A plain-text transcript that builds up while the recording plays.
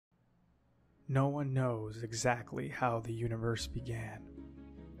No one knows exactly how the universe began.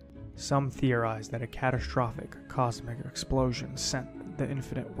 Some theorize that a catastrophic cosmic explosion sent the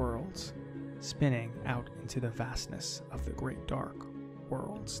infinite worlds spinning out into the vastness of the great dark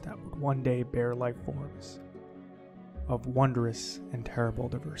worlds that would one day bear life forms of wondrous and terrible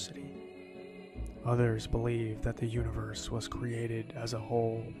diversity. Others believe that the universe was created as a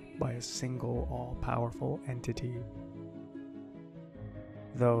whole by a single all-powerful entity.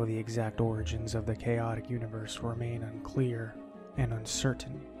 Though the exact origins of the chaotic universe remain unclear and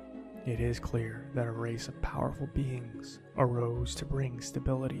uncertain, it is clear that a race of powerful beings arose to bring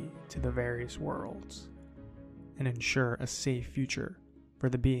stability to the various worlds and ensure a safe future for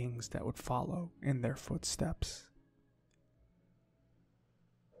the beings that would follow in their footsteps.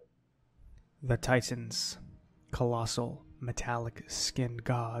 The Titans, colossal, metallic-skinned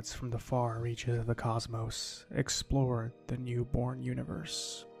gods from the far reaches of the cosmos, explored the newborn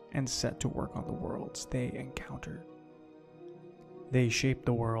universe and set to work on the worlds they encountered. They shaped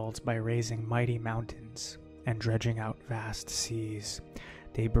the worlds by raising mighty mountains and dredging out vast seas.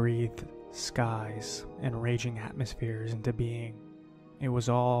 They breathed skies and raging atmospheres into being. It was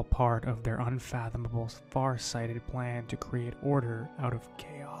all part of their unfathomable, far-sighted plan to create order out of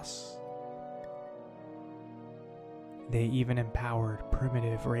chaos. They even empowered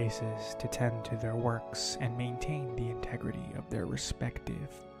primitive races to tend to their works and maintain the integrity of their respective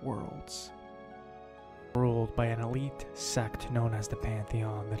worlds. Ruled by an elite sect known as the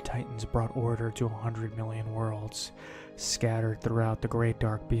Pantheon, the Titans brought order to 100 million worlds, scattered throughout the great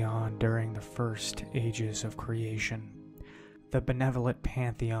dark beyond during the first ages of creation. The benevolent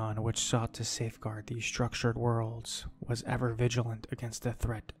Pantheon, which sought to safeguard these structured worlds, was ever vigilant against the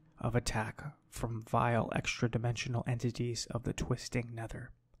threat of attack from vile extra-dimensional entities of the twisting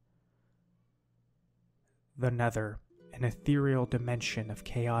Nether. The Nether, an ethereal dimension of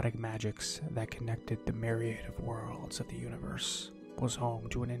chaotic magics that connected the myriad of worlds of the universe, was home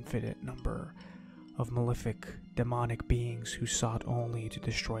to an infinite number of malefic, demonic beings who sought only to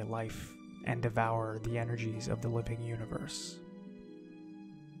destroy life and devour the energies of the living universe.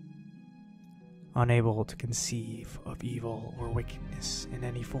 Unable to conceive of evil or wickedness in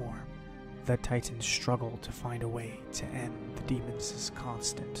any form, the Titans struggled to find a way to end the demons'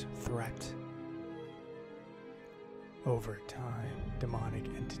 constant threat. Over time, demonic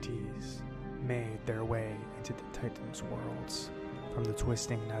entities made their way into the Titans' worlds from the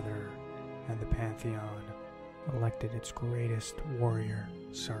twisting Nether, and the Pantheon elected its greatest warrior,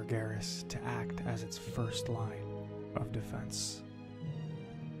 Sargeras, to act as its first line of defense.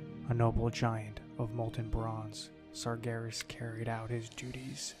 A noble giant of molten bronze, Sargeras carried out his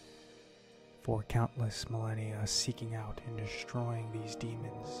duties for countless millennia, seeking out and destroying these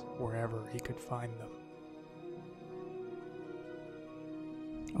demons wherever he could find them.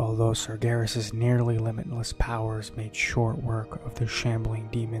 Although Sargeras' nearly limitless powers made short work of the shambling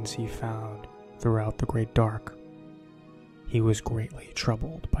demons he found throughout the Great Dark, he was greatly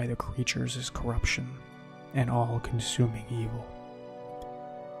troubled by the creatures' corruption and all-consuming evil.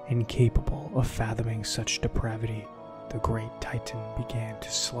 Incapable of fathoming such depravity, the Great Titan began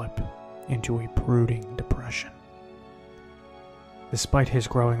to slip into a brooding depression. Despite his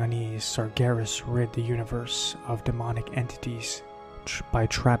growing unease, Sargeras rid the universe of demonic entities by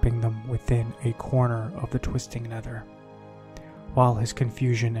trapping them within a corner of the twisting Nether. While his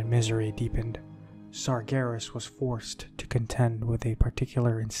confusion and misery deepened, Sargeras was forced to contend with a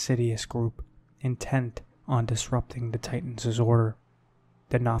particular insidious group intent on disrupting the Titans' order,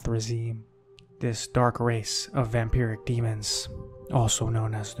 the Nothrazim. This dark race of vampiric demons, also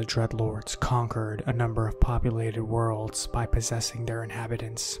known as the Dreadlords, conquered a number of populated worlds by possessing their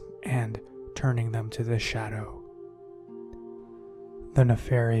inhabitants and turning them to the shadow. The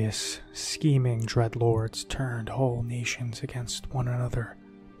nefarious, scheming Dreadlords turned whole nations against one another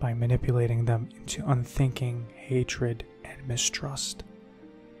by manipulating them into unthinking hatred and mistrust.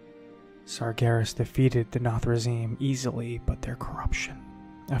 Sargeras defeated the Nothrazim easily, but their corruption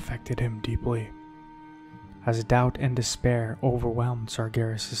affected him deeply. As doubt and despair overwhelmed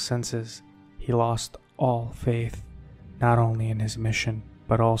Sargeras' senses, he lost all faith, not only in his mission,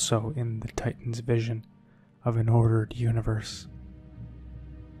 but also in the Titan's vision of an ordered universe.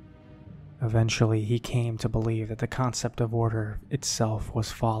 Eventually, he came to believe that the concept of order itself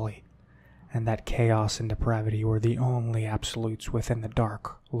was folly, and that chaos and depravity were the only absolutes within the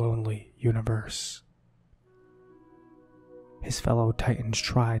dark, lonely universe. His fellow Titans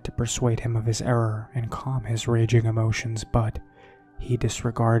tried to persuade him of his error and calm his raging emotions, but he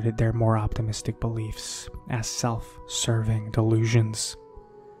disregarded their more optimistic beliefs as self-serving delusions.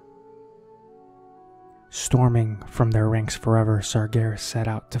 Storming from their ranks forever, Sargeras set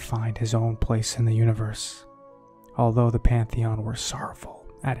out to find his own place in the universe. Although the Pantheon were sorrowful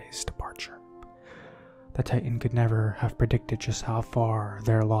at his departure, the Titan could never have predicted just how far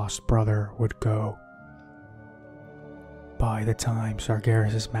their lost brother would go. By the time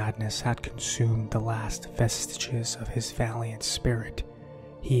Sargeras' madness had consumed the last vestiges of his valiant spirit,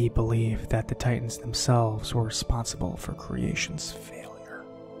 he believed that the Titans themselves were responsible for creation's failure.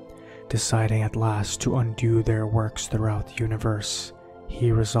 Deciding at last to undo their works throughout the universe,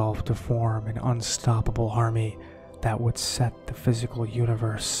 he resolved to form an unstoppable army that would set the physical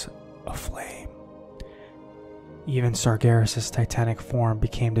universe aflame. Even Sargeras' titanic form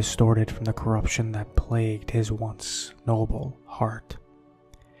became distorted from the corruption that plagued his once noble heart.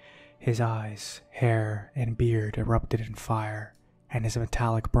 His eyes, hair, and beard erupted in fire, and his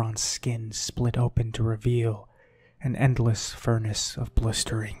metallic bronze skin split open to reveal an endless furnace of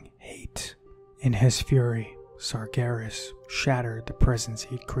blistering hate. In his fury, Sargeras shattered the prisons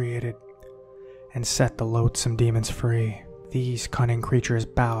he'd created and set the loathsome demons free. These cunning creatures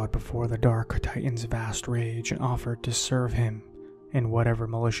bowed before the Dark Titan's vast rage and offered to serve him in whatever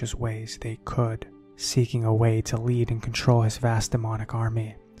malicious ways they could. Seeking a way to lead and control his vast demonic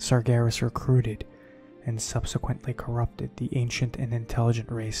army, Sargeras recruited and subsequently corrupted the ancient and intelligent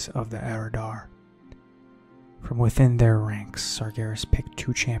race of the Eridar. From within their ranks, Sargeras picked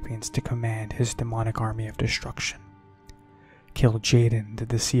 2 champions to command his demonic army of destruction. Kil'jaeden the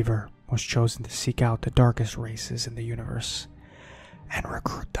Deceiver was chosen to seek out the darkest races in the universe and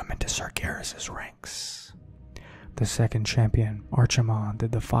recruit them into Sargeras' ranks. The second champion, Archimonde the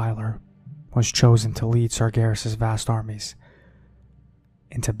Defiler, was chosen to lead Sargeras' vast armies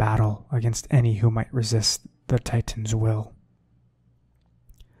into battle against any who might resist the Titan's will.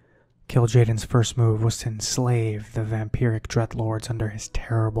 Kil'jaeden's first move was to enslave the vampiric Dreadlords under his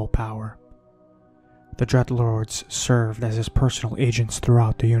terrible power. The Dreadlords served as his personal agents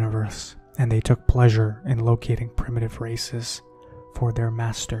throughout the universe, and they took pleasure in locating primitive races for their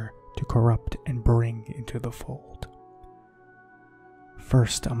master to corrupt and bring into the fold.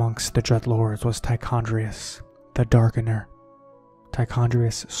 First amongst the Dreadlords was Tichondrius, the Darkener.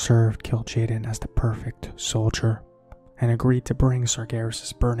 Tichondrius served Kil'jaeden as the perfect soldier, and agreed to bring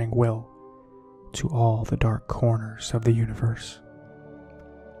Sargeras' burning will to all the dark corners of the universe.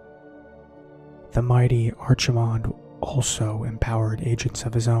 The mighty Archimonde also empowered agents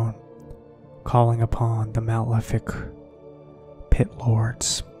of his own, calling upon the malefic Pit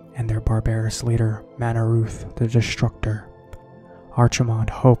Lords and their barbarous leader, Manaruth the Destructor.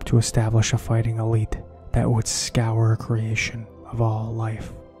 Archimonde hoped to establish a fighting elite that would scour creation of all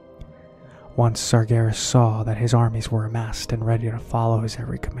life. Once Sargeras saw that his armies were amassed and ready to follow his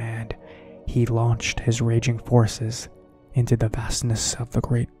every command, he launched his raging forces into the vastness of the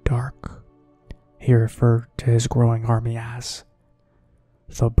Great Dark. He referred to his growing army as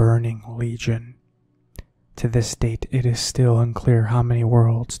the Burning Legion. To this date, it is still unclear how many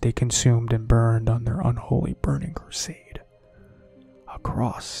worlds they consumed and burned on their unholy burning crusade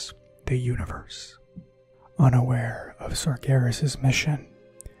across the universe. Unaware of Sargeras' mission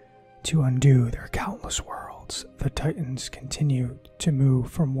to undo their countless worlds, the Titans continued to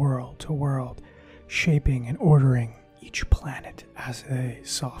move from world to world, shaping and ordering each planet as they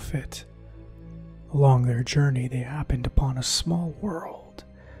saw fit. Along their journey, they happened upon a small world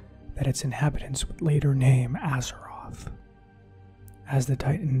that its inhabitants would later name Azeroth. As the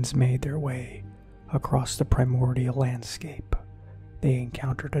Titans made their way across the primordial landscape, they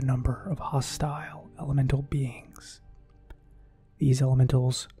encountered a number of hostile elemental beings. These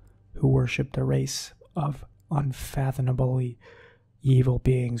elementals, who worshipped a race of unfathomably evil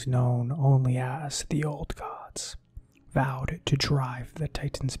beings known only as the Old Gods, vowed to drive the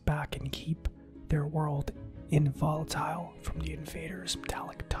Titans back and keep their world inviolate from the invaders'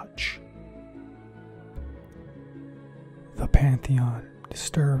 metallic touch. The Pantheon,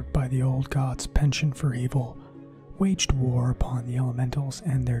 disturbed by the Old Gods' penchant for evil, waged war upon the elementals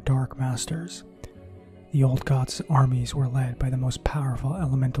and their dark masters. The Old Gods' armies were led by the most powerful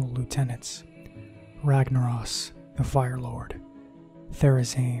elemental lieutenants: Ragnaros, the Fire Lord;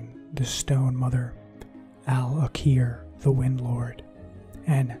 Therazane, the Stone Mother; Al-Akir, the Wind Lord;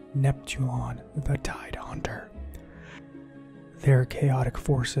 and Neptulon, the Tide Hunter. Their chaotic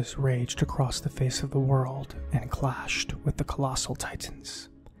forces raged across the face of the world and clashed with the colossal Titans.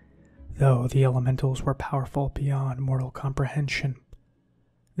 Though the elementals were powerful beyond mortal comprehension,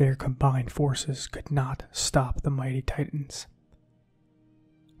 their combined forces could not stop the mighty Titans.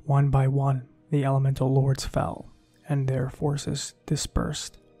 One by one, the elemental lords fell, and their forces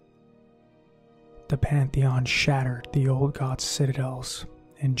dispersed. The Pantheon shattered the Old Gods' citadels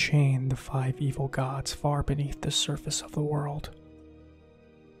and chained the 5 evil gods far beneath the surface of the world.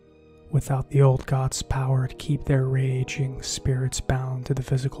 Without the old gods' power to keep their raging spirits bound to the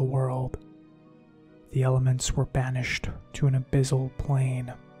physical world, the elements were banished to an abyssal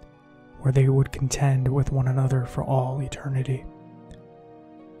plane where they would contend with one another for all eternity.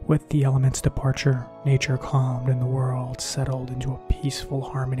 With the elements' departure, nature calmed and the world settled into a peaceful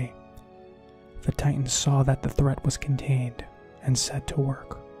harmony. The Titans saw that the threat was contained and set to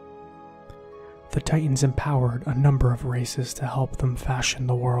work. The Titans empowered a number of races to help them fashion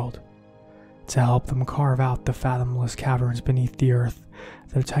the world. To help them carve out the fathomless caverns beneath the earth,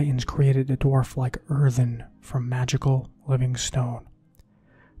 the Titans created a dwarf-like earthen from magical living stone.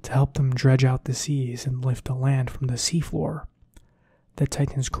 To help them dredge out the seas and lift the land from the seafloor, the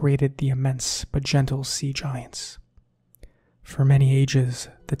Titans created the immense but gentle sea giants. For many ages,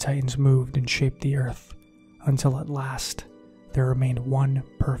 the Titans moved and shaped the earth, until at last there remained one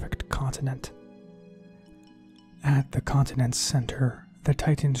perfect continent. At the continent's center, the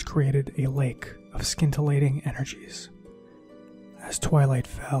Titans created a lake of scintillating energies. As twilight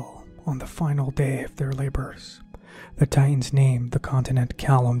fell on the final day of their labors, the Titans named the continent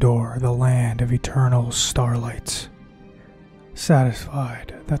Kalimdor, the land of eternal starlight.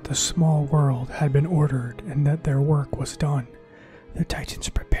 Satisfied that the small world had been ordered and that their work was done, the Titans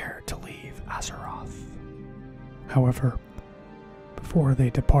prepared to leave Azeroth. However, before they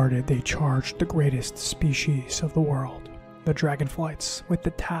departed, they charged the greatest species of the world, the Dragonflights, with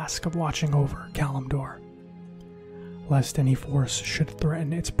the task of watching over Kalimdor, lest any force should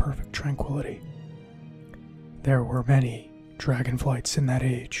threaten its perfect tranquility. There were many Dragonflights in that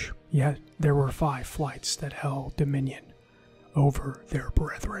age, yet there were 5 flights that held dominion over their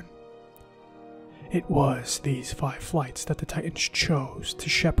brethren. It was these 5 flights that the Titans chose to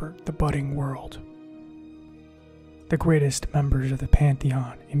shepherd the budding world. The greatest members of the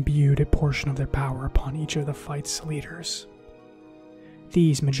Pantheon imbued a portion of their power upon each of the fight's leaders.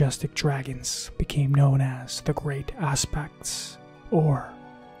 These majestic dragons became known as the Great Aspects, or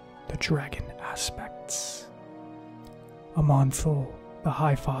the Dragon Aspects. Amonthul, the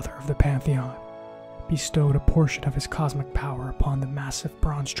High Father of the Pantheon, bestowed a portion of his cosmic power upon the massive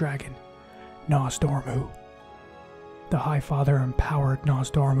bronze dragon, Nosdormu. The High Father empowered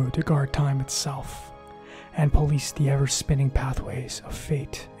Nosdormu to guard time itself, and police the ever-spinning pathways of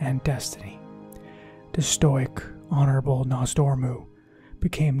fate and destiny. The stoic, honorable Nosdormu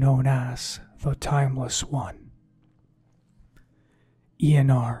became known as the Timeless One.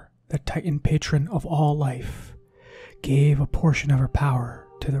 Eonar, the Titan patron of all life, gave a portion of her power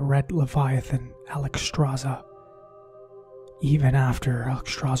to the Red Leviathan Alexstrasza. Even after,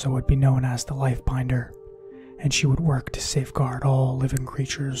 Alexstrasza would be known as the Lifebinder, and she would work to safeguard all living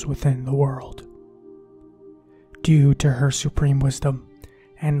creatures within the world. Due to her supreme wisdom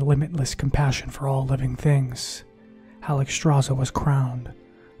and limitless compassion for all living things, Alexstrasza was crowned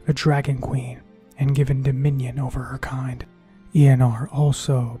the Dragon Queen and given dominion over her kind. Eonar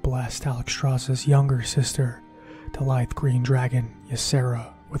also blessed Alexstrasza's younger sister, the lithe green dragon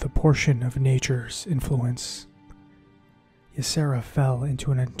Ysera, with a portion of nature's influence. Ysera fell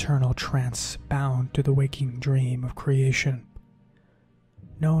into an eternal trance bound to the waking dream of creation.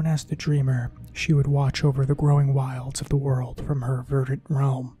 Known as the Dreamer, she would watch over the growing wilds of the world from her verdant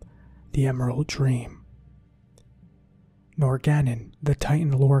realm, the Emerald Dream. Norgannon, the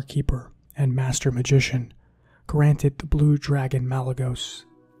Titan Lorekeeper and Master Magician, granted the blue dragon Malygos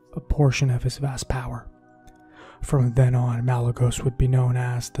a portion of his vast power. From then on, Malygos would be known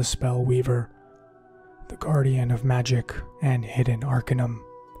as the Spell Weaver, the Guardian of Magic and Hidden Arcanum.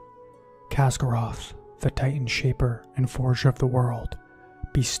 Khaz'goroth, the Titan Shaper and Forger of the World,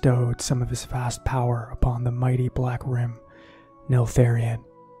 bestowed some of his vast power upon the mighty Black Rim, Neltharion.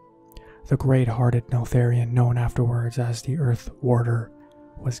 The great-hearted Neltharion, known afterwards as the Earth Warder,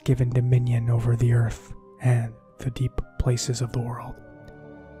 was given dominion over the earth and the deep places of the world.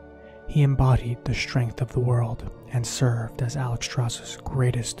 He embodied the strength of the world and served as Alexstrasza's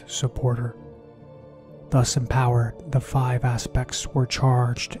greatest supporter. Thus empowered, the 5 aspects were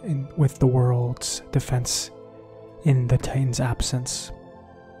charged with the world's defense in the Titan's absence.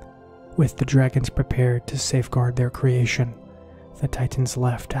 With the dragons prepared to safeguard their creation, the Titans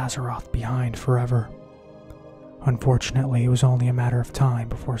left Azeroth behind forever. Unfortunately, it was only a matter of time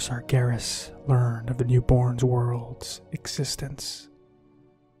before Sargeras learned of the newborn's world's existence.